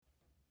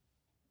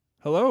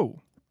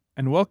Hello,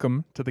 and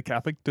welcome to the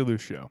Catholic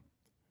Duluth Show.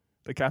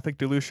 The Catholic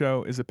Duluth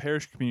Show is a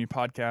parish community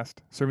podcast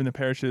serving the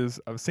parishes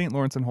of St.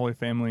 Lawrence and Holy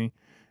Family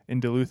in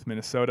Duluth,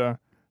 Minnesota.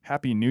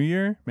 Happy New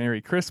Year,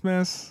 Merry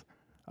Christmas.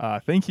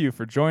 Thank you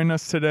for joining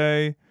us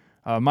today.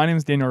 My name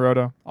is Daniel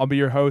Rhoda. I'll be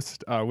your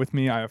host. With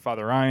me, I have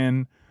Father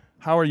Ryan.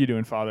 How are you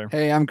doing, Father?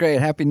 Hey, I'm great.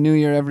 Happy New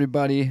Year,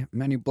 everybody.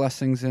 Many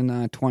blessings in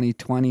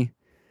 2020.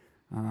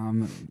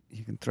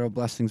 You can throw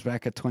blessings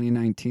back at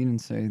 2019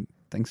 and say,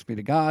 thanks be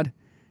to God,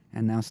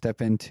 and now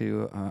step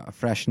into a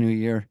fresh new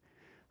year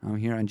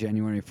here on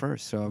January 1st.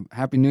 So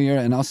Happy New Year,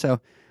 and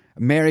also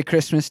Merry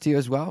Christmas to you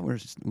as well.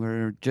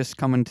 We're just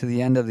coming to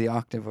the end of the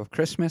octave of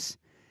Christmas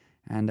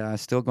and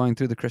still going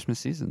through the Christmas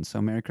season.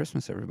 So Merry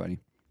Christmas, everybody.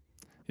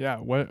 Yeah,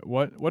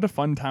 what a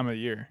fun time of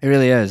year. It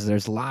really is.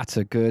 There's lots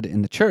of good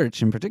in the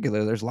church in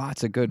particular. There's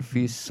lots of good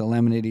feasts,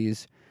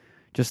 solemnities,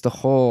 just the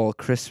whole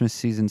Christmas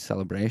season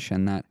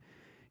celebration that,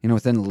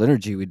 within the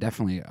liturgy, we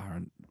definitely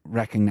are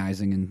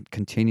recognizing and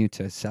continue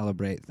to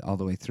celebrate all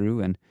the way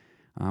through. And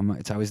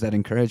it's always that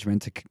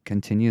encouragement to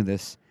continue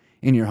this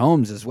in your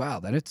homes as well,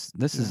 that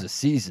this is a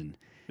season.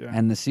 Yeah.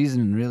 And the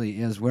season really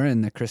is, we're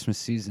in the Christmas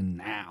season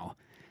now.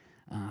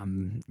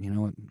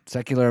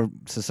 Secular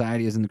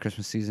society is in the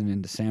Christmas season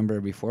in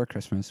December before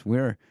Christmas. We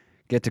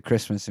get to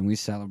Christmas and we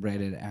celebrate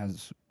it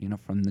as,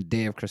 from the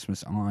day of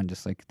Christmas on,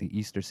 just like the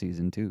Easter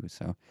season too.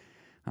 So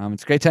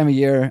it's a great time of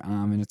year,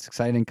 and it's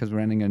exciting because we're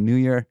ending a new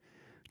year,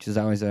 which is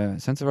always a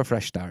sense of a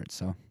fresh start.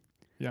 So,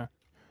 yeah.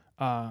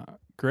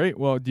 Great.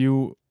 Well, do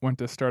you want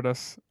to start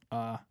us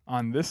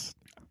on this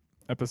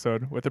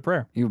episode with a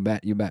prayer? You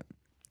bet.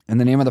 In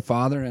the name of the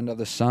Father, and of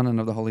the Son, and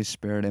of the Holy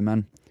Spirit,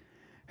 amen.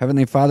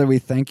 Heavenly Father, we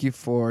thank you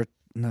for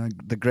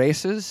the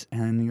graces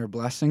and your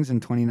blessings in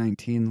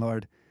 2019,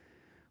 Lord.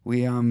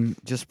 We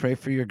just pray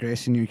for your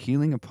grace and your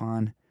healing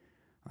upon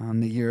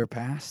the year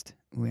past.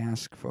 We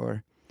ask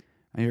for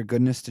your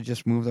goodness to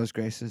just move those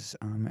graces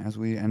as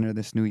we enter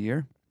this new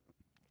year.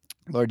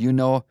 Lord, you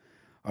know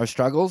our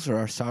struggles or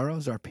our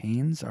sorrows, our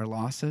pains, our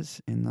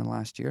losses in the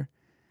last year.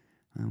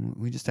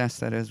 We just ask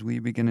that as we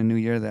begin a new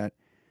year that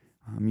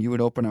you would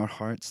open our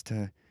hearts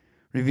to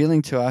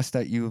revealing to us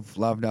that you've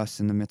loved us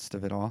in the midst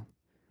of it all.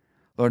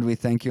 Lord, we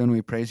thank you and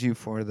we praise you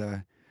for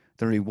the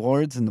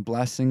rewards and the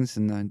blessings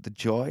and the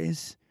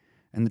joys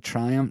and the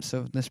triumphs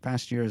of this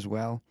past year as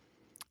well.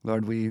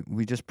 Lord,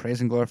 we just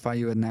praise and glorify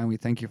you, and now we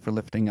thank you for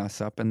lifting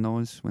us up in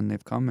those when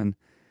they've come, and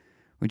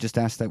we just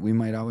ask that we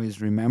might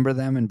always remember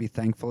them and be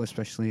thankful,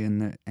 especially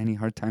in any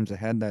hard times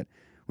ahead, that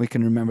we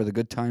can remember the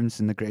good times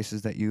and the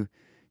graces that you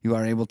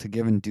are able to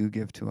give and do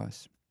give to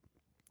us.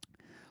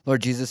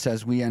 Lord Jesus,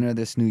 as we enter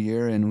this new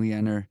year and we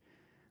enter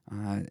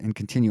and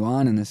continue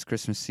on in this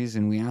Christmas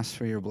season, we ask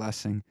for your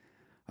blessing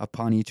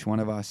upon each one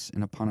of us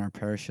and upon our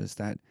parishes,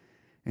 that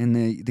in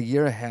the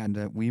year ahead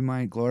that we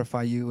might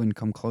glorify you and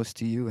come close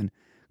to you and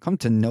come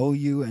to know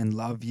you and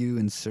love you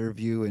and serve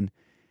you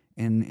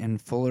in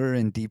fuller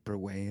and deeper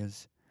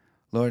ways.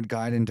 Lord,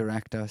 guide and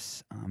direct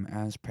us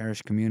as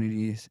parish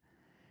communities,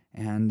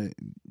 and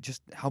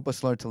just help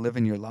us, Lord, to live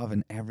in your love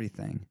in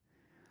everything.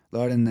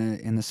 Lord, in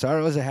the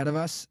sorrows ahead of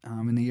us,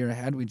 in the year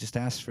ahead, we just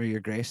ask for your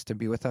grace to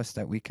be with us,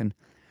 that we can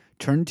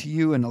turn to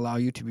you and allow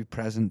you to be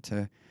present,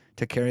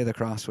 to carry the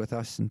cross with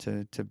us and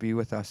to be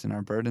with us in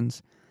our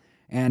burdens.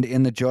 And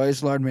in the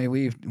joys, Lord, may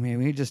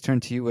we just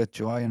turn to you with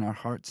joy in our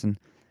hearts and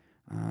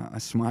a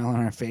smile on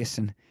our face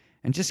and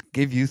just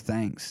give you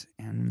thanks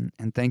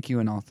and thank you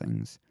in all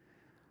things.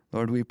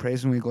 Lord, we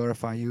praise and we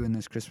glorify you in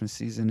this Christmas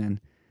season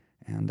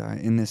and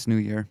in this new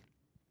year.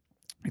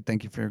 We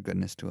thank you for your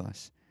goodness to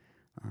us.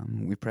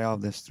 We pray all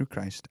of this through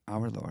Christ,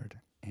 our Lord.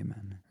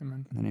 Amen.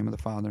 Amen. In the name of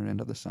the Father,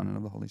 and of the Son, and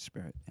of the Holy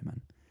Spirit.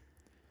 Amen.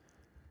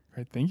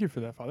 Great. Thank you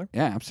for that, Father.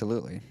 Yeah,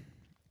 absolutely.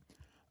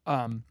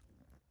 Well,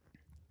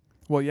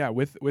 yeah,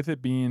 with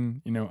it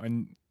being,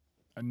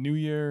 a new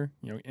year,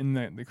 in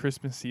the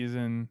Christmas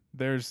season,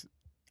 there's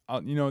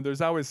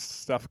always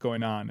stuff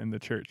going on in the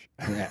church.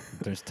 Yeah,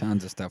 there's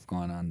tons of stuff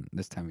going on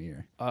this time of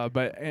year.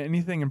 But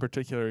anything in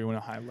particular you want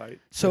to highlight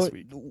so this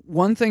week?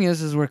 One thing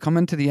is we're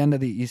coming to the end of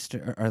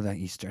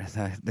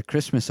the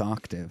Christmas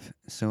octave.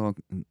 So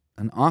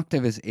an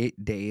octave is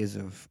 8 days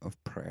of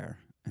prayer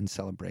and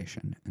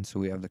celebration. And so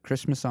we have the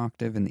Christmas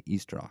octave and the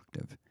Easter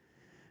octave.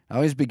 It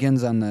always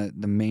begins on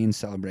the main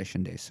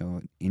celebration day.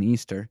 So in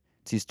Easter,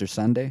 it's Easter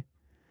Sunday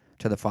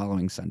to the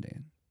following Sunday.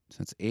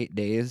 So it's 8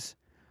 days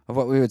of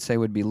what we would say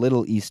would be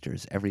little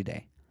Easters every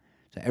day.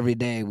 So every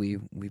day we'd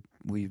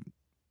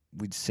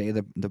say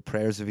the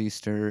prayers of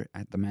Easter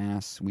at the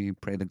Mass. We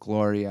pray the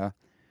Gloria.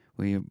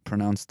 We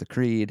pronounce the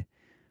Creed.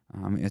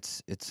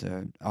 It's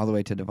all the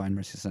way to Divine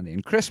Mercy Sunday.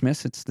 In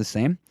Christmas, it's the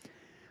same.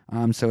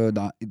 So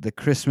the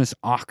Christmas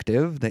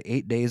octave, the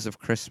 8 days of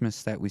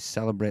Christmas that we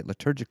celebrate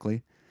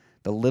liturgically,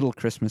 the little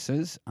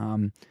Christmases,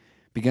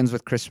 begins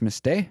with Christmas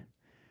Day,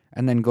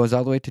 and then goes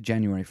all the way to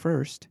January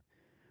 1st,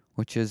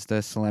 which is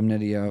the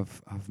solemnity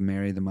of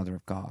Mary, the Mother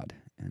of God,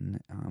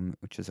 and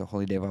which is a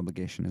holy day of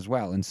obligation as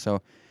well. And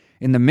so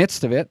in the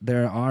midst of it,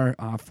 there are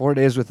 4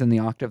 days within the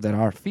octave that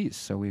are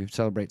feasts. So we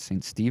celebrate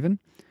St. Stephen,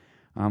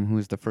 who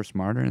was the first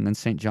martyr, and then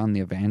St. John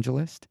the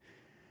Evangelist,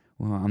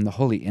 the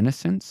Holy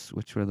Innocents,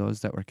 which were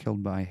those that were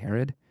killed by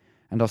Herod,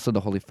 and also the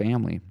Holy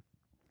Family.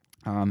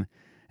 And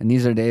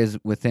these are days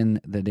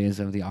within the days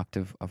of the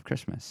octave of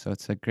Christmas. So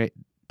it's a great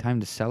time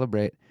to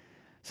celebrate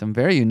some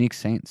very unique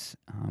saints.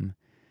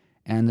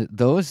 And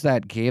those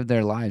that gave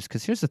their lives,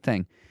 because here's the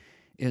thing,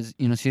 is,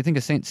 so you think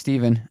of St.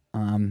 Stephen,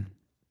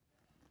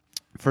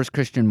 first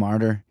Christian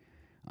martyr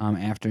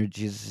after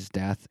Jesus'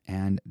 death,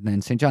 and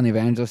then St. John the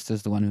Evangelist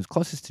is the one who's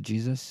closest to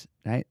Jesus,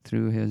 right,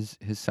 through his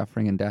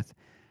suffering and death.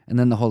 And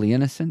then the Holy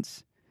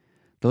Innocents,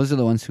 those are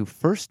the ones who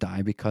first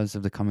die because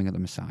of the coming of the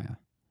Messiah.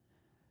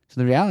 So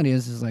the reality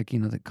is like,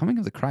 the coming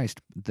of the Christ,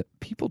 the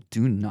people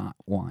do not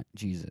want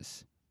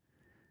Jesus.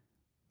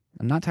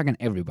 I'm not talking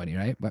everybody,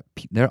 right? But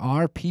there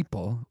are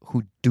people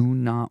who do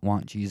not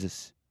want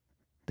Jesus.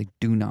 They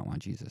do not want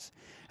Jesus.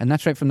 And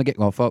that's right from the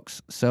get-go,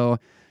 folks. So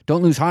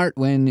don't lose heart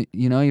when,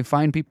 you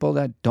find people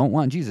that don't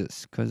want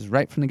Jesus. Because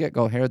right from the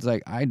get-go, Herod's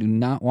like, I do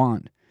not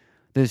want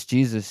this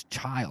Jesus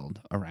child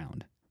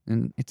around.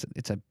 And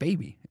it's a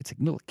baby. It's a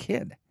little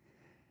kid.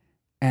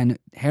 And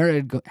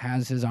Herod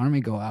has his army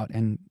go out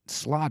and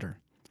slaughter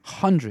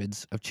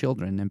hundreds of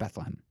children in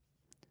Bethlehem,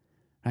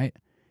 right?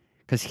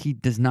 Because he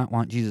does not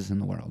want Jesus in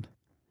the world.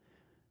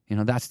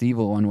 That's the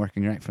evil one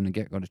working right from the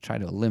get-go to try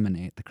to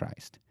eliminate the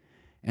Christ.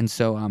 And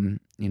so, and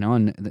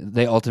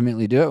they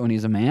ultimately do it when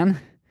he's a man.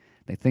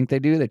 They think they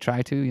do. They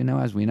try to,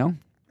 as we know.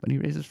 But he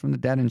raises from the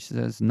dead and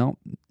says, no,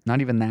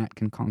 not even that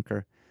can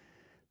conquer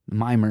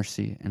my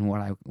mercy and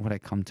what I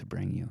come to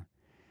bring you.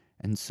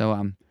 And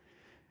so,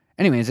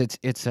 anyways,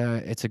 it's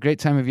a great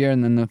time of year,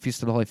 and then the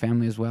Feast of the Holy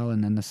Family as well,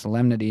 and then the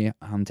solemnity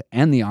to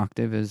end the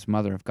octave is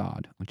Mother of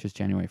God, which is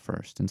January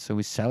 1st. And so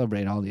we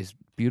celebrate all these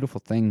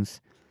beautiful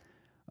things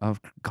of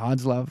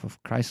God's love,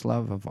 of Christ's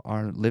love, of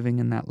our living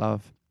in that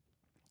love,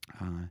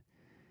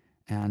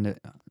 and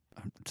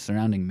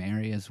surrounding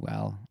Mary as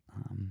well.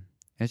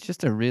 It's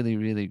just a really,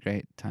 really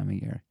great time of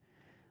year.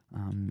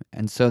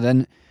 And so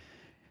then,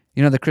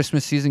 the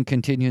Christmas season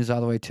continues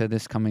all the way to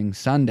this coming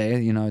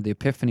Sunday. The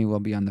Epiphany will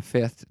be on the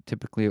 5th.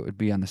 Typically, it would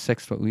be on the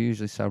 6th, but we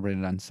usually celebrate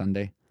it on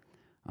Sunday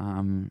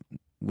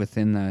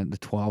within the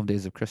 12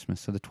 days of Christmas.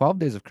 So the 12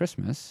 days of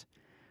Christmas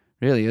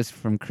really is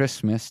from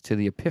Christmas to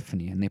the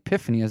Epiphany. And the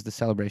Epiphany is the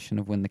celebration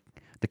of when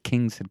the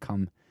kings had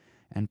come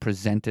and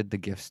presented the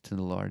gifts to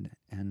the Lord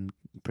and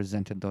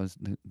presented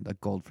the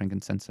gold,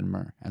 frankincense, and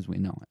myrrh, as we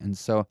know. And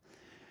so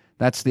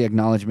that's the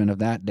acknowledgement of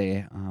that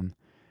day.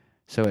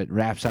 So it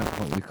wraps up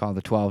what we call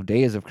the 12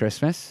 days of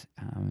Christmas,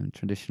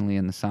 traditionally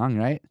in the song,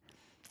 right?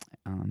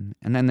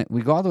 And then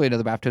we go all the way to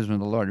the baptism of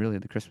the Lord. Really,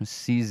 the Christmas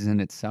season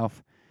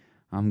itself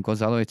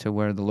goes all the way to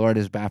where the Lord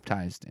is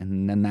baptized.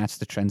 And then that's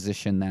the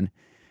transition then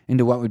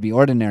into what would be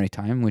ordinary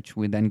time, which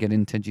we then get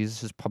into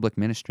Jesus' public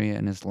ministry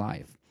and his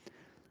life.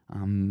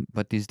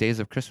 But these days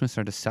of Christmas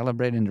are to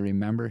celebrate and to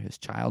remember his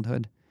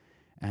childhood,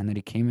 and that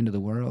he came into the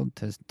world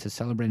to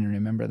celebrate and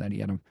remember that he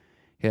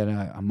had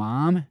a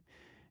mom,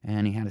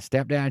 and he had a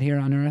stepdad here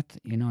on earth,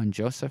 and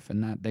Joseph,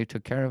 and that they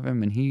took care of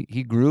him, and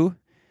he grew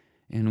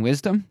in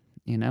wisdom,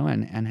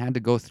 and had to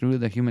go through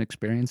the human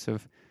experience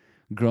of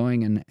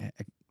growing in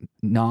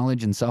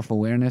knowledge and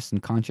self-awareness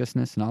and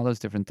consciousness and all those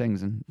different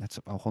things, and that's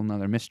a whole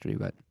nother mystery.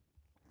 But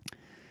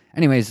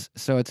anyways,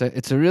 so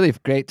it's a really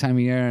great time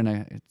of year,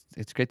 and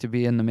it's great to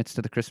be in the midst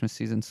of the Christmas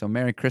season. So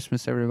Merry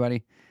Christmas,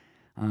 everybody,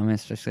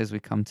 especially as we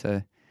come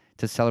to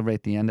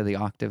celebrate the end of the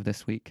octave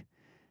this week.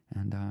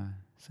 And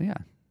so yeah,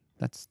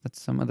 that's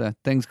some of the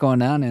things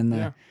going on in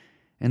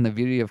the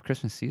beauty of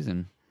Christmas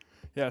season.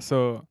 Yeah.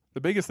 So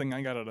the biggest thing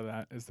I got out of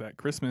that is that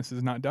Christmas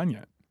is not done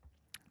yet.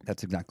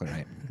 That's exactly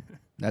right.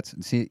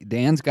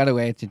 Dan's got a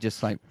way to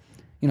just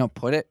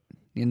put it,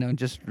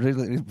 just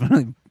really,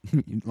 really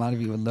a lot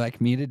of you would like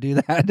me to do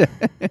that.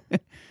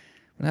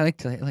 But I like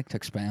to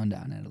expound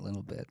on it a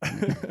little bit,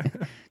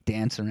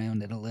 dance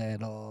around it a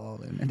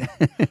little.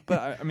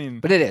 But I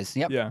mean, but it is.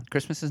 Yep. Yeah.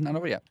 Christmas is not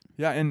over yet.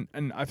 Yeah,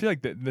 and I feel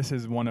like that this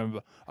is one of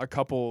a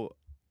couple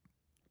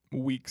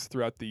weeks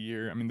throughout the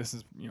year. I mean, this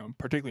is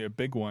particularly a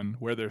big one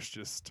where there's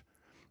just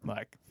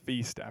like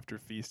feast after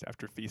feast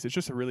after feast. It's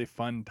just a really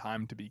fun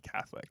time to be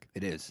Catholic.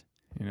 It is.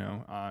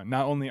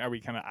 Not only are we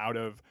kind of out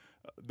of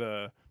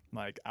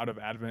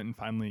Advent and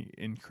finally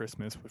in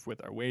Christmas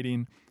with our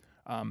waiting,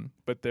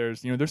 but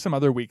there's some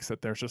other weeks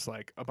that there's just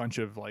like a bunch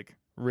of like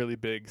really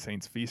big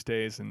saints feast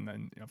days, and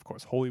then of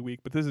course Holy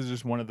Week. But this is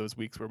just one of those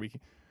weeks where we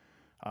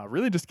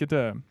really just get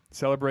to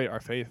celebrate our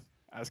faith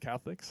as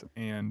Catholics,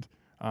 and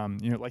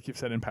like you've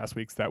said in past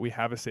weeks, that we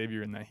have a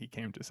Savior and that He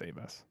came to save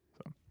us.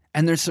 So.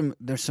 And there's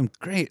some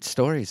great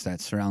stories that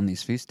surround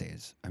these feast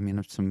days. I mean,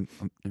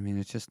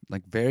 it's just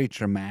like very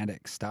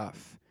dramatic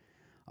stuff,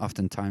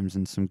 oftentimes,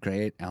 and some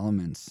great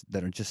elements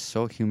that are just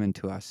so human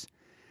to us,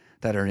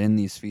 that are in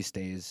these feast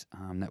days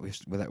that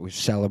we've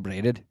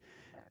celebrated,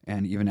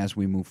 and even as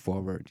we move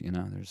forward,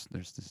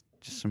 there's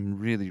just some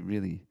really,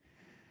 really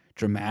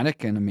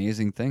dramatic and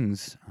amazing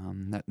things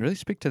that really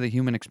speak to the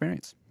human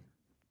experience.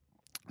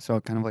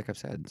 So kind of like I've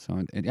said,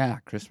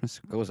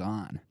 Christmas goes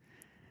on,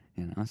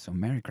 so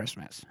Merry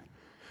Christmas.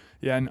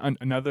 Yeah, and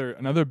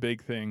another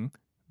big thing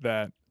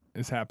that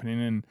is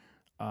happening, and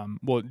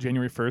well,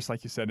 January 1st,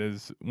 like you said,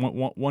 is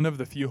one of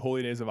the few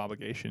holy days of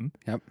obligation.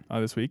 Yep.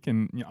 This week,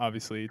 and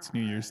obviously it's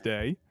New Year's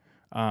Day.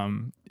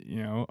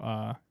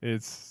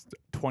 It's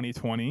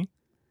 2020,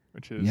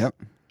 which is Yep.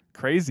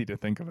 crazy to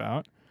think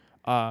about.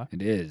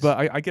 It is. But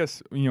I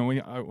guess I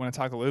want to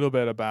talk a little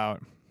bit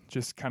about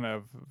just kind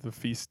of the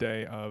feast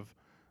day of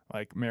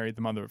like Mary,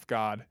 the Mother of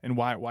God, and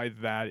why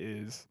that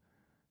is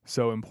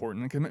so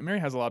important. Because Mary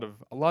has a lot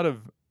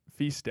of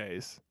feast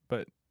days,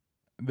 but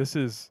this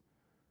is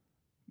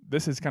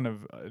kind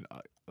of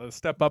a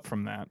step up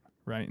from that,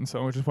 right? And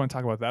so I just want to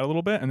talk about that a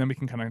little bit, and then we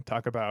can kind of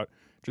talk about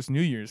just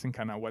New Year's and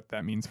kind of what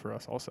that means for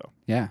us also.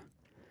 Yeah.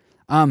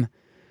 So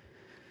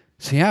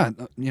yeah,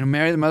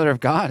 Mary, the Mother of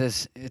God,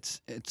 it's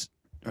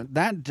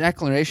that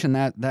declaration,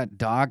 that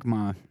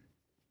dogma.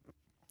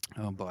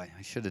 Oh boy,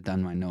 I should have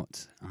done my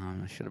notes.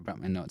 I should have brought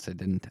my notes. I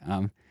didn't.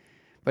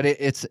 But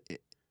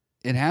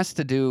it has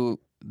to do,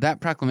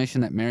 that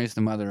proclamation that Mary is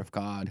the Mother of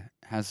God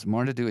has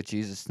more to do with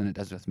Jesus than it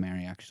does with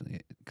Mary,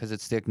 actually, because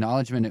it's the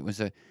acknowledgement. It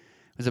was a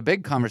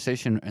big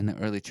conversation in the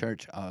early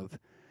church of,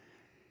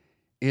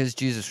 is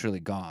Jesus really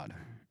God?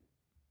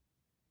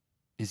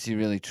 Is he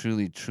really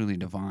truly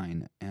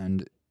divine?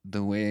 And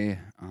the way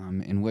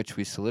in which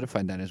we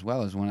solidified that as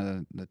well as one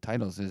of the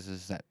titles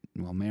is that,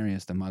 well, Mary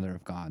is the Mother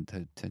of God,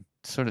 to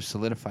sort of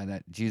solidify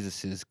that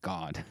Jesus is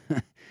God.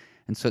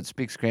 And so it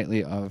speaks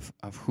greatly of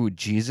who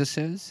Jesus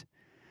is,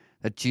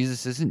 that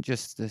Jesus isn't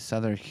just this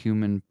other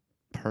human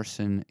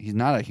person. He's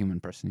not a human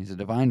person. He's a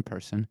divine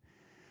person. And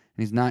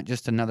he's not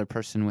just another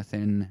person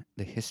within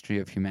the history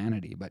of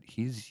humanity, but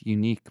he's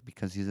unique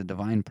because he's a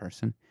divine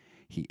person.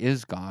 He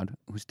is God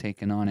who's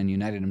taken on and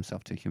united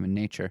himself to human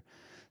nature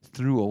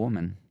through a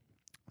woman,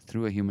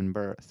 through a human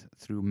birth,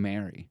 through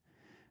Mary.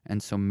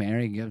 And so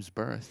Mary gives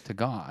birth to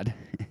God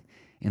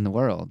in the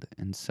world.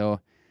 And so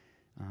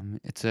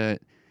it's a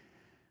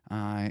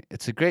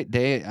great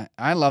day.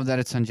 I love that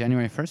it's on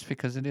January 1st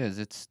because it is.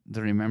 It's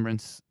the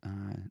remembrance,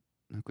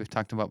 like we've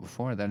talked about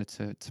before, that it's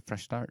a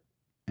fresh start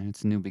and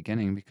it's a new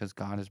beginning because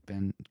God has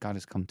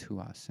come to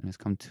us and has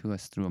come to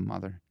us through a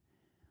mother.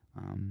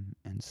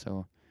 And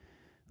so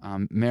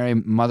Mary,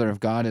 Mother of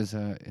God, is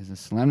a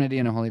solemnity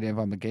and a holy day of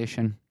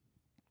obligation,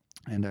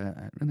 and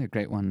really a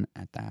great one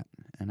at that,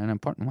 and an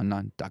important one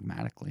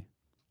non-dogmatically.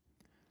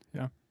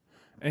 Yeah,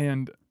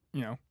 and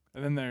and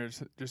then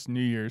there's just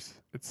New Year's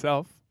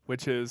itself,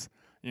 which is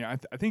I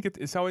think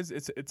it's always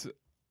it's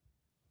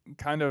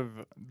kind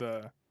of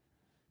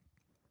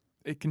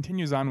it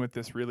continues on with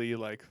this really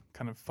like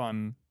kind of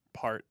fun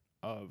part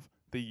of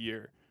the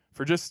year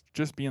for just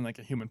being like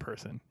a human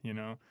person,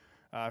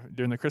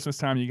 during the Christmas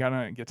time, you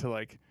gotta get to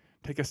like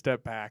take a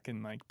step back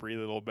and like breathe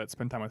a little bit,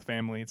 spend time with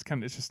family. It's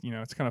kind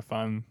of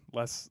fun,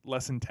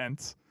 less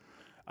intense.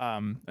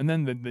 And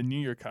then the New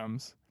Year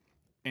comes,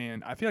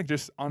 and I feel like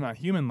just on a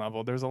human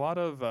level, there's a lot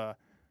of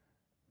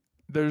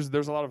there's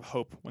a lot of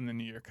hope when the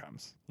New Year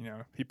comes.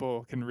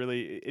 People can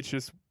really. It's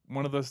just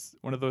one of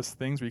those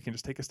things where you can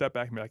just take a step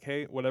back and be like,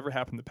 hey, whatever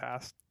happened in the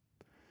past,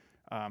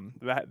 that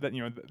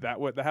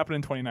happened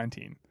in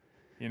 2019.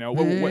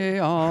 May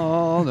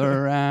all the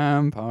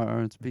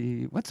ramparts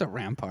be. What's a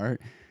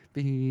rampart?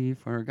 Be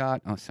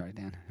forgot. Oh, sorry,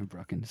 Dan. I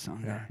broke into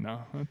song there.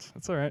 No,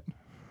 that's all right.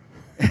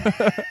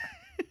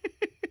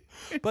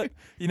 But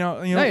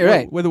no, you're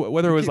right.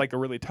 Whether it was like a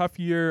really tough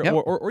year, Yep.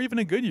 or even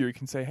a good year, you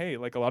can say, hey,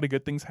 like a lot of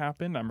good things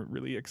happened. I'm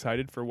really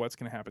excited for what's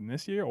going to happen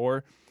this year.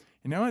 Or,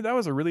 that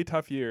was a really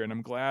tough year, and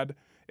I'm glad.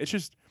 It's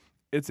just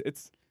it's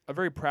a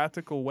very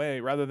practical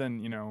way, rather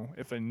than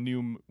if a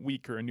new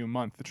week or a new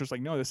month. It's just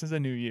like, no, this is a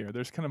new year.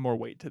 There's kind of more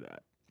weight to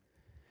that.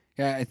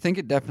 Yeah, I think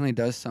it definitely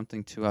does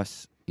something to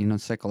us,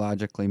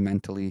 psychologically,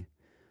 mentally,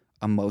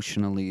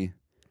 emotionally,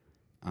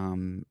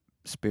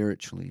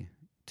 spiritually,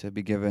 to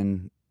be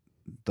given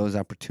those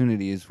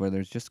opportunities where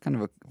there's just kind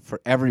of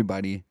for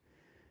everybody,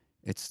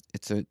 it's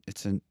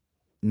a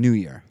new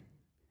year,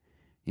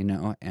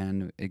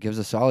 and it gives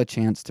us all a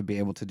chance to be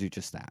able to do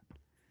just that,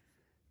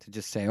 to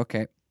just say,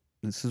 okay,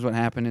 this is what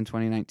happened in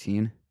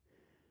 2019,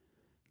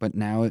 but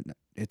now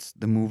it's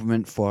the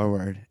movement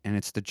forward and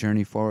it's the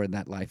journey forward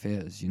that life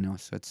is,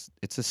 So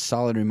it's a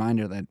solid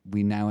reminder that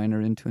we now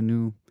enter into a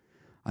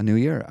new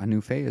year, a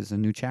new phase, a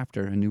new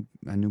chapter, a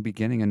new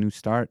beginning, a new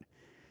start.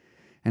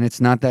 And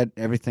it's not that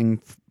everything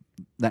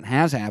that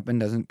has happened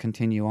doesn't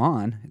continue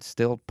on. It's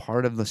still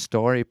part of the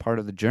story, part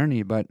of the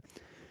journey, but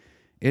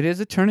it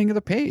is a turning of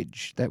the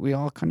page that we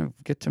all kind of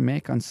get to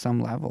make on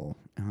some level.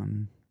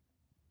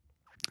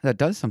 That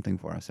does something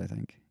for us, I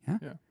think.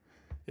 Yeah.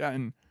 Yeah,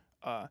 and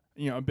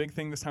a big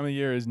thing this time of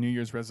year is New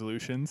Year's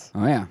resolutions.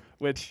 Oh yeah.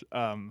 Which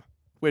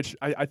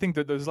I think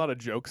that there's a lot of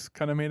jokes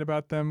kind of made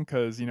about them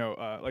because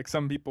like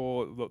some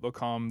people they'll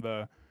call them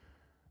the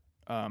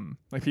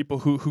like people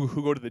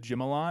who go to the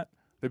gym a lot.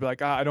 They'd be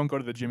like, I don't go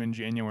to the gym in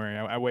January.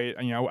 I wait,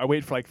 I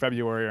wait for like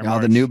February or March. All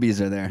the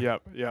newbies are there.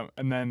 Yep.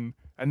 And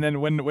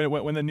then when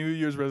the New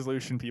Year's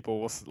resolution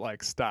people will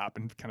like stop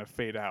and kind of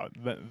fade out,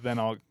 then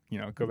I'll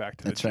go back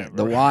to That's the gym. That's right.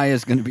 The Y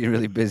is going to be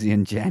really busy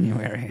in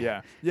January.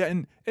 Yeah.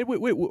 And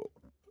wait.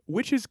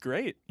 which is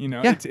great.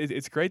 Yeah.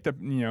 It's great that,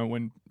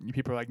 when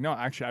people are like, no,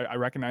 actually, I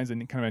recognize a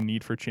kind of a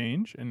need for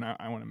change, and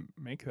I want to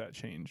make that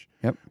change.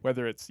 Yep.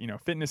 Whether it's,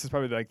 fitness is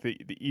probably like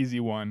the easy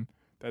one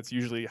that's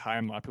usually high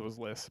on a lot of people's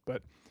lists,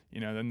 but,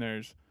 then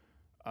there's,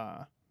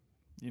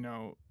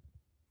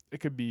 it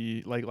could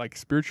be like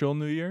spiritual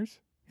New Year's.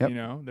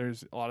 Yep.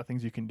 There's a lot of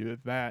things you can do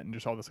with that and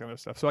just all this kind of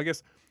stuff. So I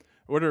guess,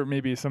 what are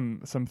maybe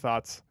some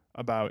thoughts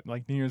about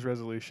like New Year's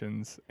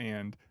resolutions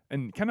and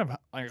kind of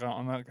like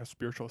on like a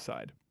spiritual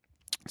side?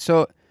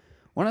 So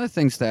one of the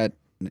things that,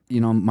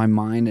 my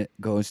mind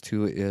goes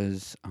to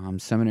is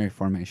seminary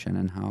formation,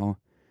 and how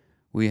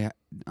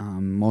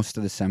most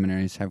of the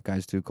seminaries have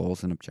guys do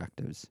goals and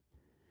objectives.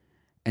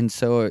 And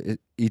so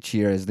each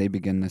year as they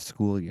begin the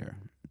school year,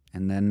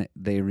 and then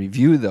they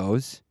review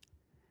those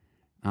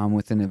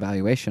with an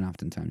evaluation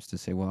oftentimes to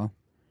say, well,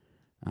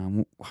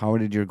 how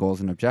did your goals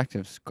and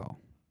objectives go?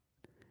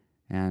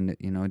 And,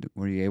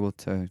 were you able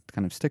to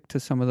kind of stick to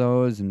some of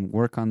those and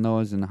work on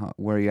those, and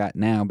where are you at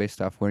now based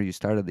off where you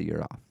started the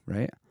year off,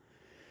 right?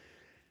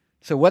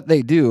 So what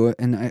they do,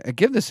 and I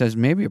give this as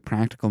maybe a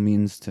practical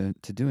means to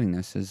doing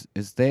this,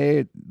 is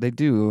they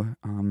do,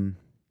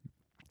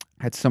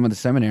 at some of the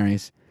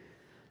seminaries,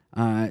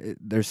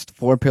 there's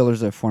 4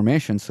 pillars of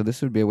formation, so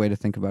this would be a way to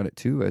think about it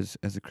too as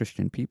a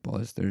Christian people.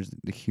 Is there's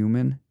the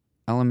human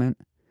element,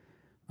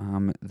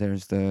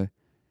 there's the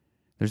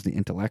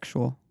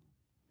intellectual,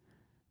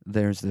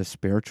 there's the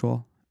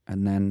spiritual,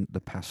 and then the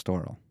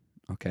pastoral,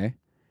 okay?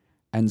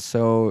 And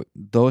so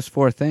those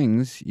 4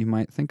 things you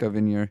might think of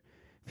if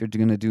you're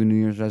going to do New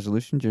Year's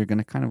resolutions, you're going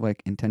to kind of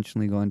like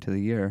intentionally go into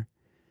the year.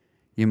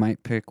 You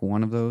might pick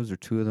one of those or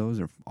 2 of those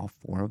or all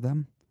 4 of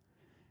them,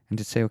 and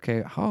to say,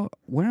 okay,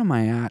 where am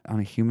I at on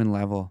a human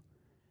level,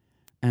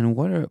 and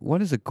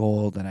what is a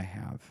goal that I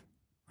have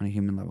on a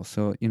human level?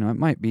 So, it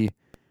might be,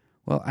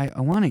 well,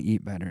 I want to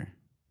eat better,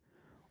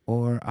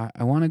 or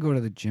I want to go to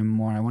the gym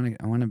more. I want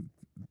to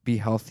be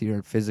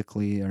healthier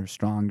physically or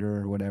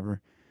stronger or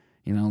whatever.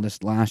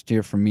 This last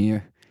year for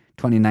me,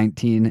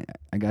 2019,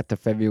 I got to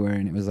February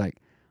and it was like,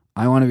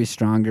 I want to be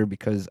stronger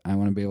because I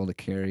want to be able to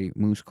carry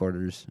moose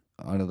quarters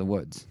out of the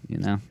woods,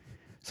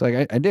 So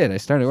like I did. I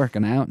started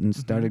working out and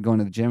started going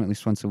to the gym at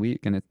least once a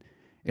week, and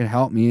it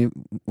helped me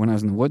when I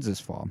was in the woods this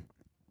fall.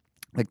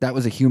 Like that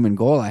was a human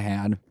goal I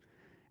had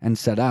and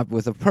set up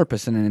with a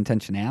purpose and an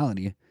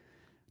intentionality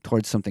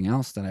towards something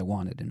else that I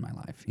wanted in my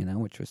life,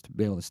 which was to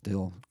be able to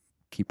still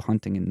keep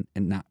hunting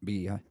and not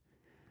be a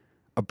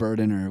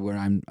burden, or where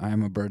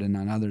I'm a burden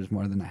on others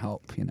more than a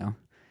help,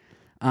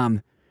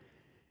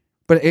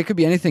 But it could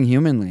be anything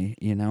humanly,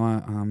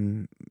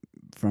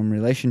 from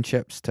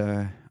relationships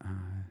to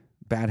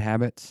bad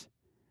habits,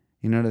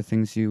 the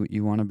things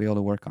you want to be able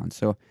to work on.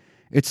 So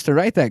it's to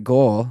write that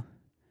goal.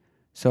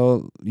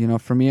 So,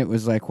 for me it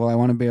was like, well, I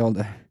want to be able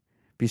to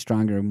be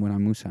stronger when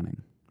I'm moose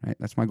hunting, right?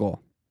 That's my goal.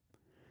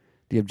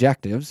 The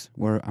objectives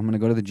were I'm going to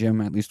go to the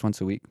gym at least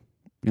once a week.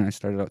 I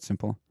started out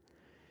simple.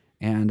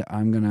 And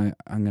I'm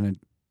gonna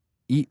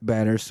eat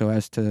better so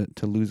as to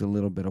lose a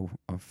little bit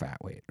of fat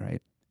weight,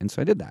 right? And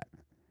so I did that.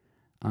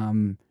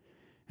 And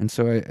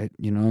so I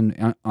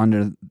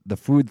under the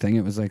food thing,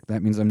 it was like,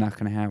 that means I'm not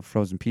going to have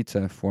frozen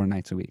pizza 4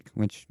 nights a week,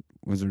 which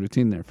was a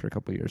routine there for a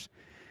couple of years.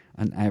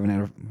 And I haven't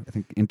had, I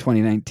think in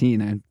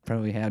 2019, I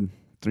probably had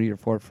 3 or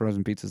 4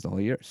 frozen pizzas the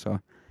whole year. So,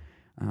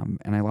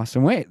 and I lost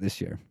some weight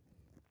this year.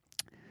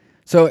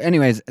 So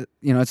anyways,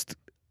 it's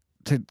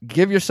to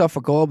give yourself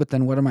a goal, but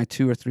then what are my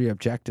 2 or 3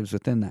 objectives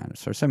within that?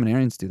 So our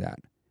seminarians do that.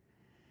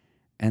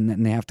 And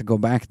then they have to go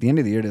back at the end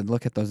of the year to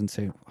look at those and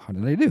say, how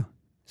did I do?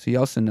 So you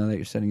also know that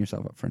you're setting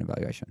yourself up for an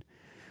evaluation.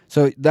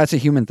 So that's a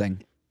human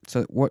thing.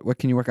 So what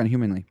can you work on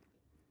humanly?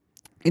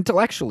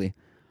 Intellectually.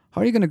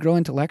 How are you going to grow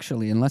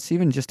intellectually? And let's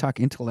even just talk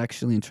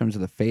intellectually in terms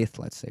of the faith,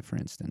 let's say, for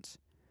instance.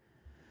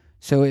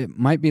 So it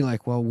might be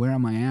like, well, where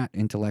am I at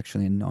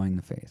intellectually in knowing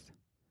the faith?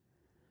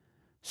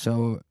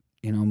 So,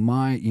 you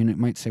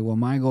might say, well,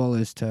 my goal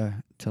is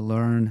to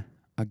learn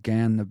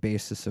again the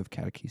basis of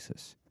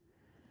catechesis.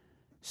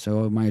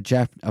 So my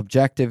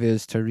objective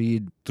is to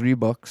read 3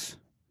 books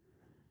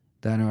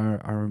that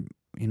are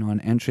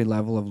an entry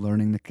level of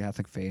learning the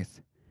Catholic faith,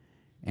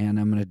 and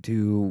I'm going to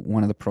do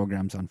one of the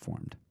programs on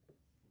Formed.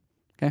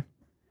 Okay?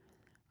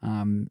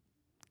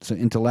 So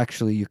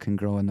intellectually you can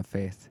grow in the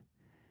faith.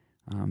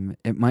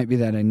 It might be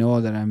that I know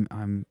that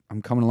I'm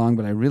coming along,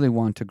 but I really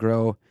want to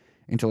grow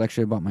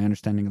intellectually about my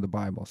understanding of the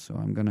Bible. So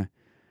I'm going to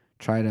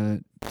try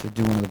to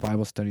do one of the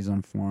Bible studies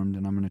on Formed,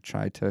 and I'm going to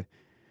try to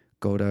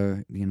go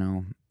to,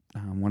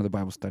 one of the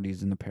Bible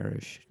studies in the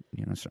parish,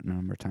 a certain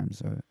number of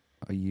times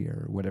a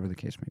year, or whatever the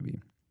case may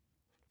be.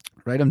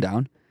 Write them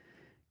down.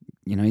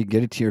 You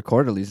get it to your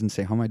quarterlies and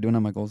say, how am I doing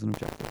on my goals and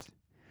objectives?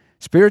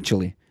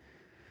 Spiritually,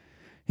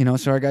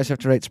 so our guys have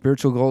to write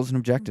spiritual goals and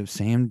objectives.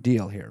 Same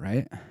deal here,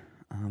 right?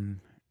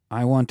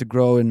 I want to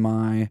grow in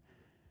my,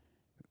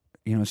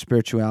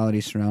 spirituality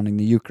surrounding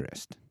the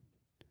Eucharist.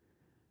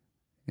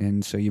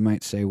 And so you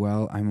might say,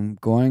 well, I'm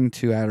going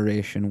to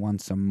adoration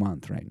once a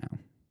month right now.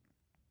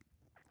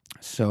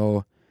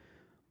 So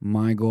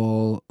my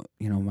goal,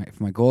 if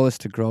my goal is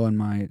to grow in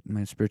my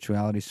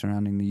spirituality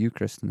surrounding the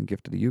Eucharist and the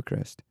gift of the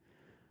Eucharist,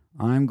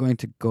 I'm going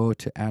to go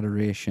to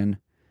adoration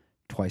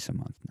twice a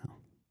month now.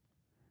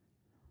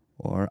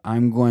 Or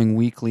I'm going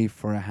weekly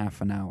for a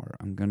half an hour.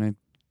 I'm going to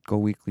go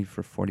weekly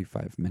for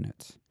 45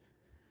 minutes,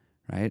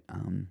 right?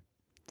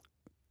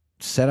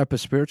 Set up a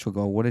spiritual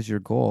goal. What is your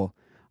goal?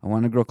 I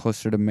want to grow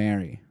closer to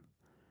Mary.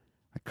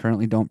 I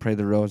currently don't pray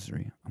the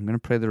rosary. I'm going to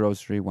pray the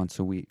rosary once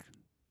a week.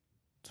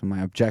 So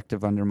my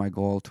objective under my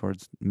goal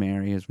towards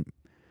Mary is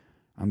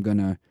I'm going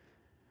to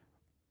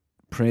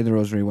pray the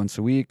rosary once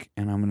a week,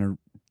 and I'm going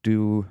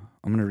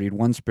to read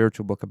one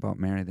spiritual book about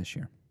Mary this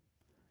year.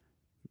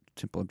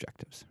 Simple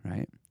objectives,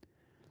 right?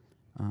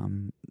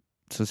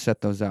 So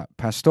set those up.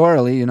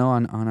 Pastorally,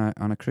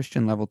 on a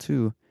Christian level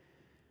too,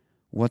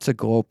 what's a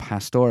goal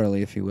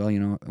pastorally, if you will?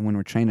 When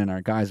we're training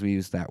our guys, we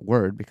use that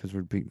word because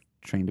we're being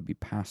trained to be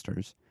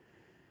pastors.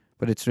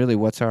 But it's really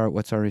what's our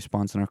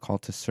response and our call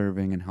to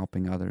serving and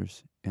helping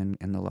others in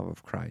the love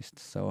of Christ.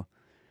 So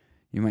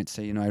you might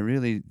say, I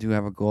really do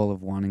have a goal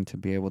of wanting to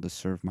be able to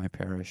serve my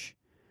parish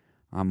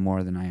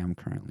more than I am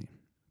currently.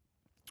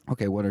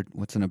 Okay,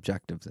 what's an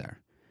objective there?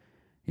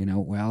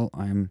 Well,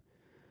 I'm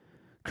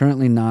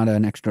currently not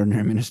an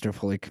extraordinary minister of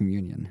Holy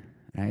Communion,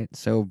 right?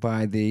 So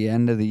by the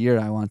end of the year,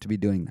 I want to be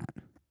doing that.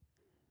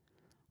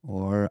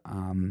 Or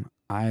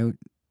I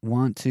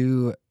want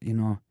to,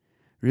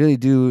 really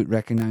do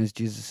recognize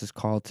Jesus'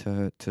 call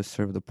to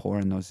serve the poor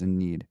and those in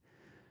need.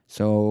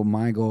 So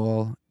my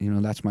goal,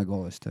 that's my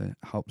goal, is to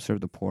help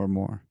serve the poor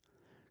more,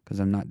 because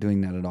I'm not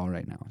doing that at all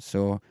right now.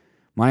 So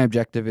my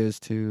objective is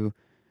to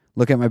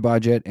look at my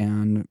budget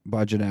and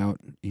budget out,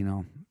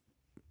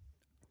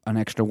 an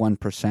extra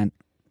 1%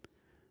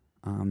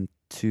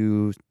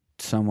 to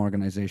some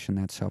organization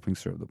that's helping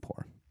serve the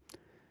poor.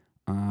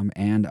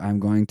 And I'm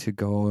going to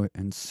go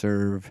and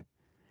serve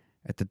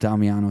at the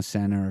Damiano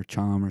Center or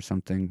CHOM or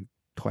something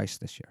twice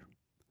this year.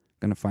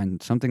 I'm going to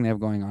find something they have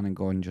going on and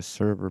go and just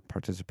serve or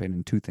participate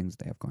in 2 things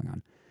they have going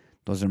on.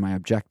 Those are my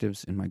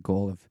objectives and my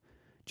goal of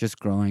just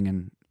growing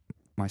in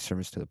my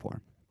service to the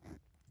poor.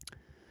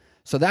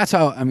 So that's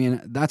how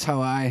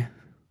I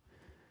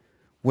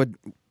would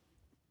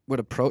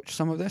approach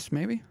some of this,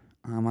 maybe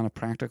on a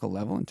practical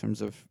level, in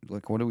terms of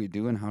like, what do we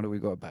do and how do we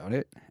go about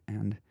it?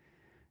 And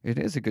it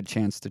is a good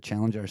chance to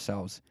challenge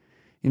ourselves.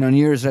 New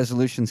Year's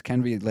resolutions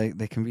can be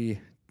they can be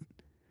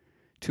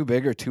too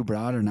big or too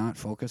broad or not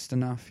focused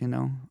enough.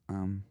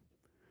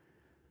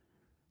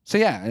 So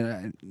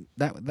yeah,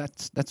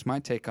 that's my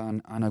take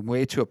on a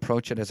way to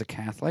approach it as a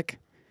Catholic,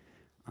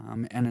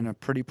 and in a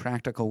pretty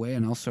practical way,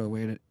 and also a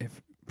way to,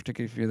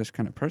 particularly if you're this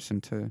kind of person,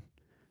 to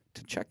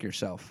check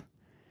yourself.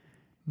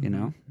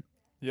 Mm-hmm.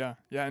 Yeah,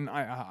 and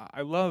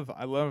I love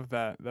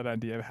that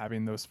idea of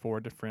having those 4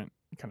 different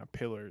kind of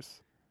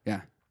pillars.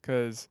 Yeah,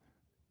 because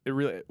it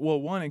really,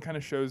 one, it kind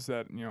of shows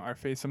that our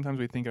faith, sometimes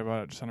we think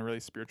about it just on a really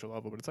spiritual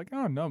level, but it's like,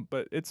 oh no,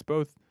 but it's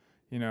both,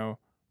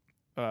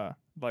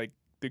 like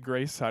the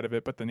grace side of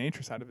it, but the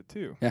nature side of it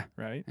too. Yeah,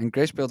 right. And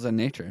grace builds on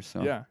nature.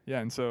 So yeah,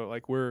 and so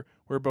like we're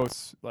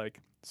both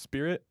like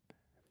spirit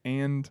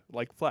and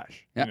like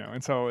flesh. Yeah.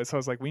 And so it's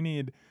like we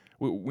need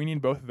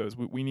both of those.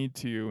 We need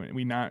to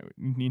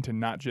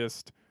not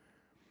just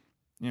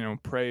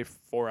pray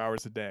 4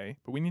 hours a day,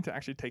 but we need to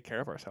actually take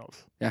care of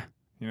ourselves. Yeah.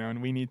 And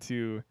we need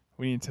to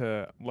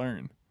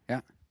learn.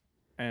 Yeah.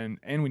 And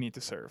we need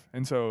to serve.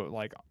 And so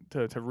like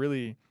to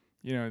really,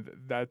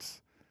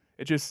 that's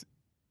it. Just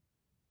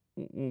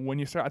when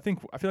you start, I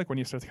feel like when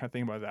you start to kind of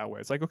think about it that way,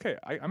 it's like, okay,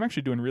 I'm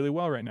actually doing really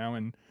well right now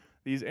in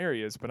these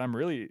areas, but I'm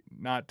really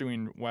not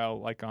doing well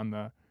like on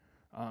the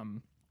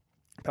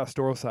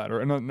pastoral side.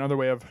 Or another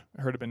way I've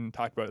heard it been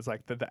talked about is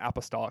like the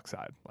apostolic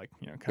side, like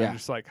kind of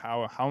just like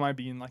how am I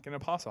being like an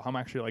apostle? How am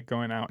I actually like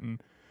going out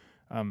and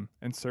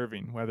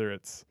serving, whether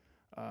it's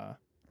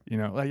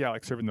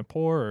like serving the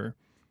poor,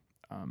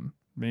 or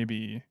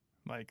maybe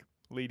like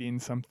leading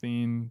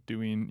something,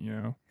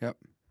 doing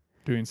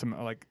doing some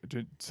like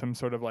some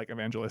sort of like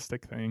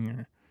evangelistic thing,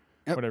 or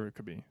whatever it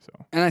could be. So,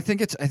 and I think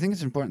it's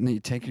important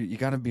that you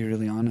got to be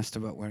really honest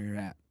about where you're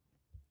at,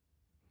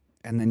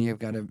 and then you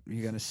got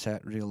to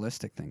set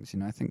realistic things.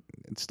 I think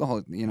it's the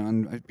whole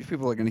and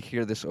people are going to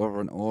hear this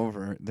over and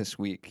over this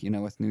week,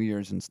 with New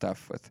Year's and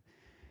stuff, with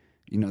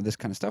this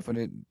kind of stuff, but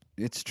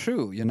it's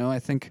true. I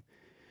think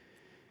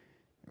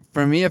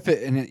for me, I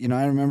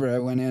remember I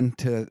went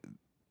into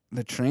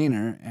the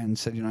trainer and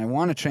said, I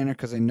want a trainer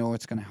because I know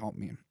it's going to help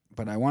me,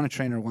 but I want a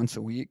trainer once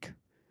a week.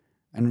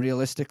 And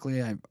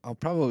realistically, I'll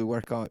probably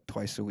work out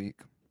twice a week.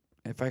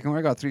 If I can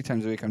work out 3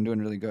 times a week, I'm doing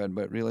really good.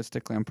 But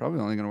realistically, I'm probably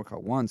only going to work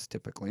out once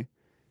typically,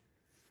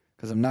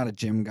 because I'm not a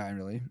gym guy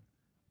really.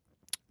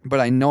 But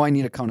I know I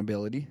need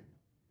accountability,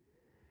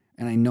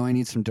 and I know I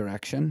need some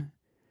direction.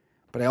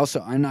 But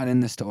I'm not in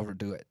this to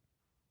overdo it,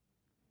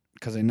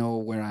 because I know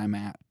where I'm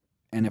at.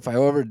 And if I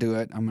overdo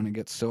it, I'm going to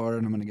get sore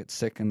and I'm going to get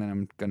sick, and then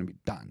I'm going to be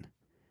done.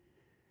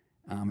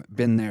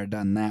 Been there,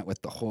 done that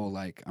with the whole,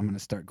 like, I'm going to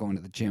start going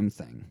to the gym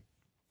thing.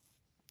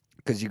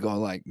 Because you go,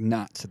 like,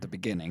 nuts at the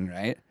beginning,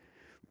 right?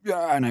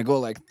 yeah, and I go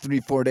like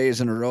 3-4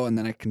 days in a row, and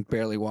then I can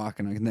barely walk,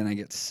 and then I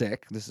get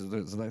sick. This is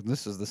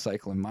the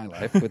cycle in my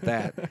life with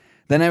that.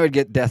 Then I would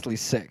get deathly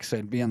sick, so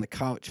I'd be on the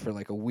couch for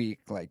like a week,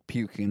 like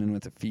puking and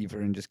with a fever,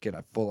 and just get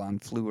a full-on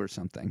flu or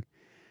something.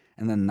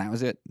 And then that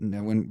was it. And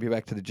I wouldn't be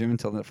back to the gym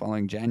until the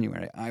following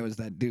January. I was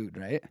that dude,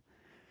 right?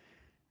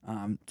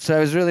 So I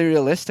was really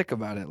realistic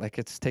about it. Like,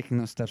 it's taking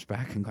those steps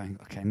back and going,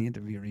 okay, I need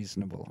to be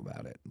reasonable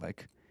about it.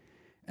 Like,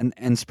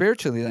 and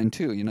spiritually then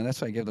too,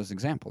 that's why I give those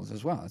examples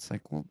as well. It's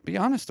like, well, be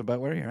honest about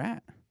where you're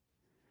at.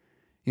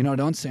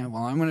 Don't say,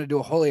 well, I'm going to do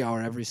a holy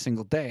hour every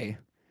single day,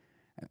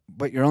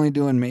 but you're only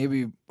doing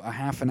maybe a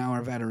half an hour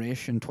of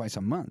adoration twice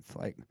a month.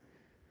 Like,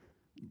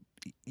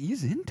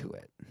 ease into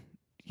it,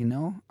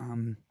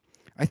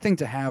 I think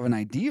to have an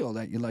ideal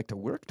that you'd like to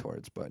work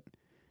towards, but,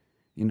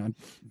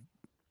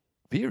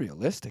 be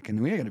realistic.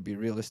 And we got to be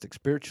realistic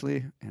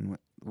spiritually and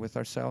with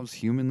ourselves,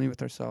 humanly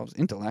with ourselves,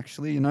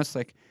 intellectually.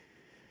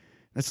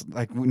 It's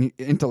like when you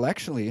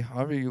intellectually,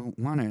 however you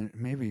want to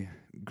maybe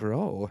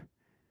grow,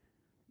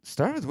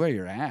 start with where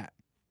you're at,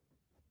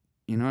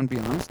 and be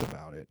honest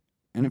about it.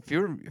 And if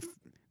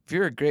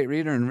you're a great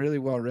reader and really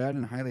well read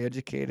and highly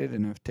educated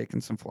and have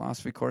taken some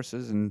philosophy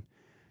courses and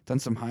done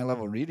some high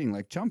level reading,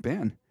 like, jump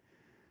in.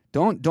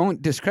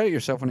 Don't discredit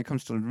yourself when it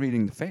comes to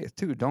reading the faith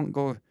too. Don't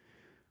go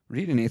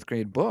read an 8th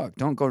grade book.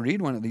 Don't go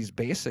read one of these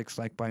basics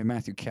like by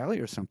Matthew Kelly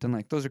or something.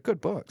 Like, those are good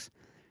books.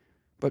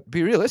 But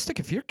be realistic.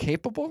 If you're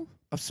capable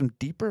of some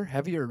deeper,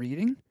 heavier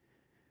reading,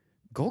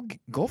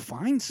 go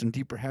find some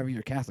deeper,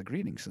 heavier Catholic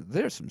reading. So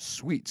there's some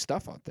sweet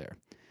stuff out there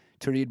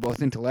to read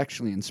both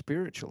intellectually and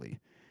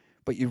spiritually.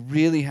 But you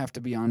really have to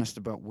be honest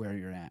about where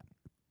you're at.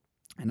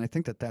 And I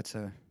think that's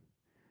a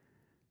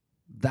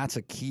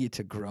key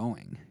to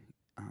growing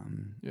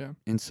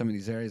in some of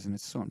these areas. And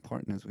it's so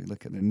important as we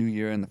look at the new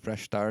year and the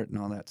fresh start and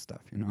all that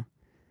stuff,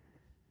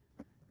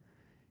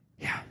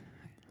 Yeah,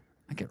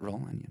 I get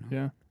rolling,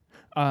 Yeah.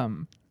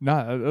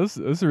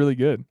 Those are really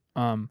good.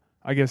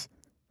 I guess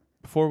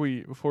before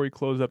we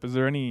close up, is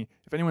there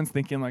if anyone's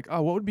thinking like,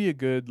 oh, what would be a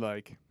good,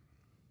 like,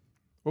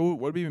 what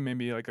would be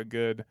maybe like a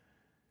good,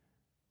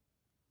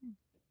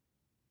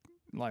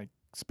 like,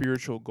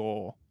 spiritual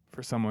goal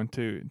for someone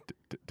to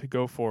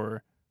go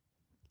for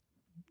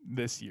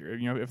this year?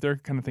 If they're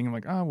kind of thinking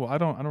like, oh, well, I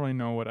don't really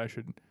know what I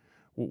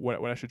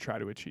should try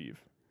to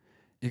achieve.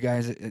 You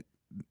guys,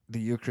 the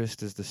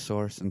Eucharist is the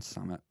source and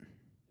summit.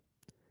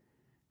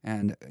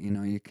 And,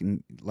 you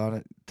can, a lot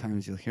of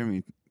times you'll hear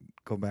me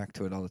go back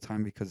to it all the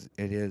time because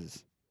it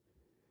is.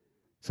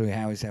 So we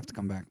always have to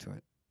come back to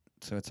it.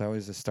 So it's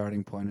always a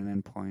starting point, an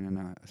end point, and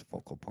a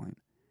focal point.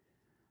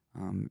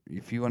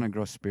 If you want to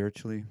grow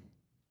spiritually,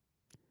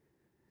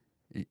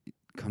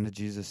 come to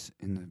Jesus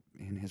in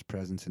His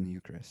presence in the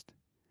Eucharist.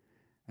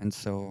 And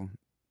so,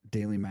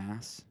 daily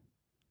Mass,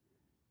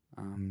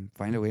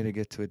 find a way to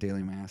get to a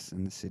daily Mass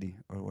in the city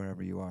or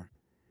wherever you are.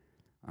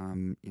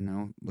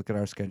 Look at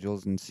our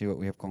schedules and see what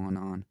we have going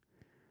on.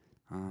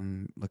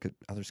 Look at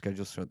other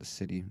schedules throughout the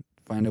city.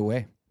 Find a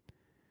way.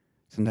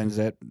 Sometimes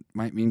that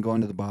might mean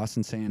going to the boss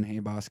and saying, hey,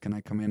 boss, can I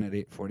come in at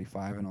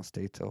 8:45 and I'll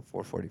stay till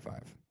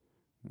 4:45,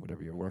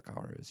 whatever your work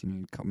hour is.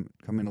 You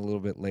come in a little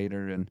bit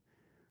later and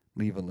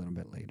leave a little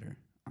bit later,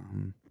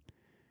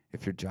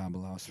 if your job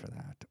allows for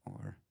that.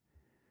 Or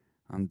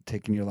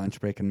taking your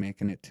lunch break and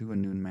making it to a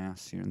noon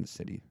Mass here in the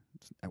city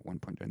at one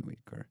point during the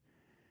week. Or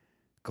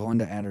going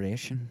to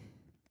adoration.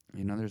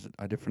 There's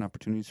different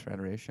opportunities for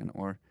adoration.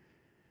 Or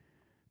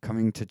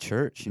coming to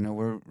church.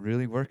 We're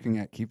really working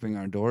at keeping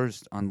our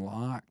doors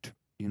unlocked,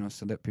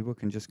 so that people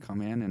can just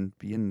come in and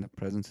be in the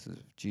presence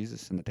of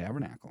Jesus in the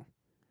tabernacle.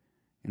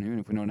 Even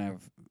if we don't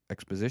have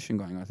exposition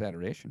going on with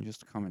adoration,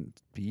 just to come and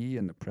be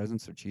in the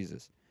presence of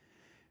Jesus.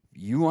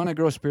 If you want to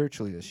grow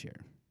spiritually this year,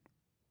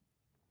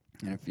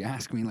 and if you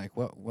ask me, like,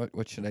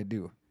 what should I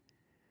do?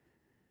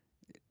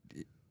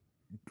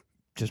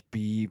 Just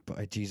be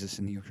by Jesus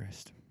in the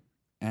Eucharist.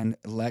 And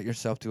let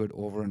yourself do it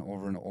over and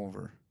over and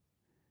over.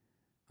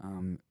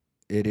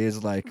 It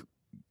is like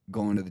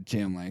going to the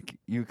gym. Like,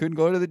 you could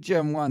go to the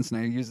gym once,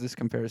 and I use this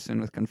comparison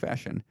with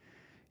confession.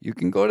 You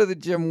can go to the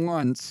gym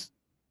once,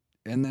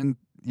 and then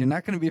you're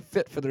not going to be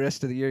fit for the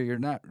rest of the year.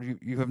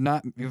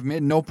 You've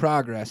made no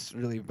progress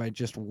really by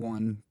just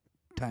one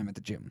time at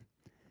the gym.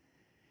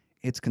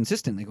 It's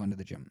consistently going to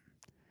the gym.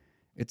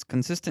 It's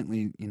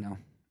consistently,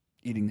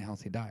 eating the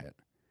healthy diet.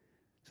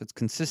 So it's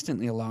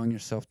consistently allowing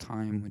yourself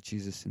time with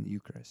Jesus in the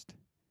Eucharist.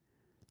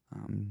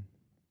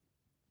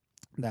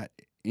 That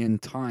in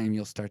time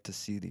you'll start to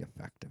see the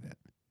effect of it.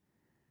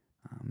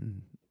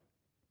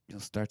 You'll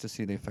start to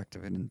see the effect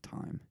of it in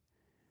time.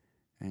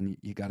 And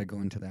you got to go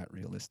into that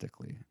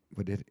realistically.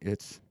 But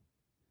it's,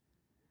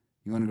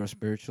 you want to grow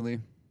spiritually?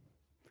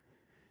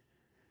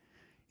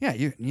 Yeah,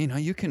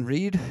 you can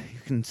read, you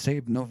can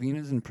say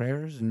novenas and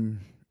prayers, and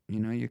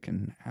you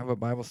can have a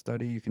Bible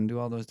study, you can do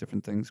all those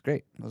different things.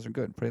 Great, those are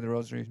good. Pray the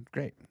rosary,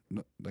 great.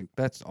 Like,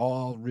 that's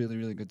all really,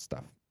 really good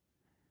stuff.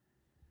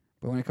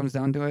 But when it comes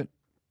down to it,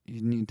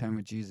 you need time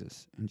with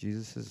Jesus, and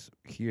Jesus is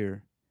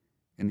here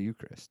in the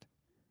Eucharist.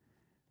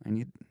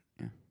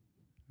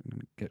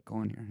 get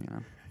going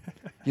here,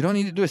 You don't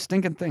need to do a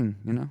stinking thing,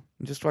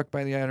 I just walked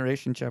by the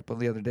Adoration Chapel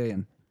the other day,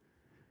 and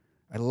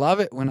I love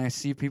it when I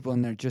see people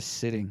in there just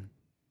sitting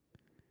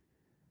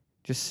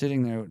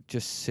there,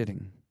 just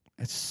sitting.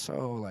 It's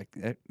so like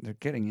they're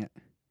getting it.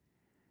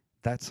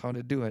 That's how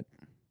to do it.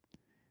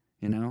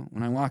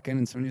 When I walk in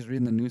and somebody's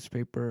reading the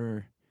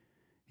newspaper,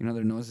 or,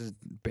 their nose is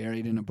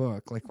buried in a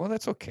book, like, well,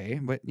 that's okay,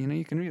 but,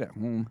 you can read at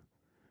home.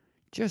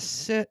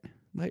 Just sit,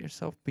 let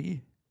yourself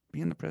be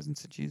in the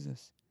presence of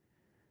Jesus.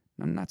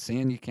 I'm not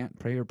saying you can't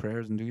pray your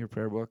prayers and do your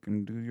prayer book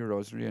and do your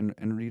rosary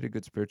and read a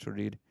good spiritual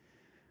read,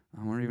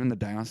 or even the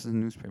diocesan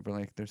newspaper.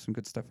 Like, there's some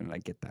good stuff in it. I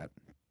get that.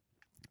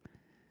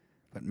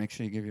 But make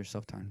sure you give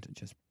yourself time to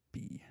just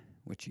be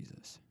with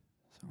Jesus.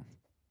 So.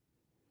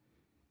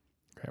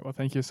 Great. Well,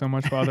 thank you so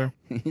much, Father.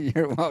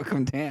 You're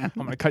welcome, Dan.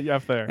 I'm going to cut you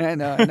off there. I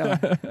know.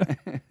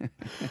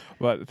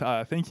 But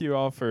thank you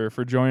all for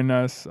joining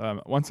us.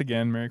 Once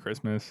again, Merry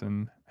Christmas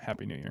and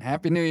Happy New Year.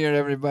 Happy New Year,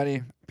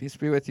 everybody. Peace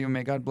be with you.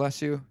 May God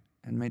bless you,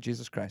 and may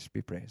Jesus Christ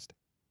be praised.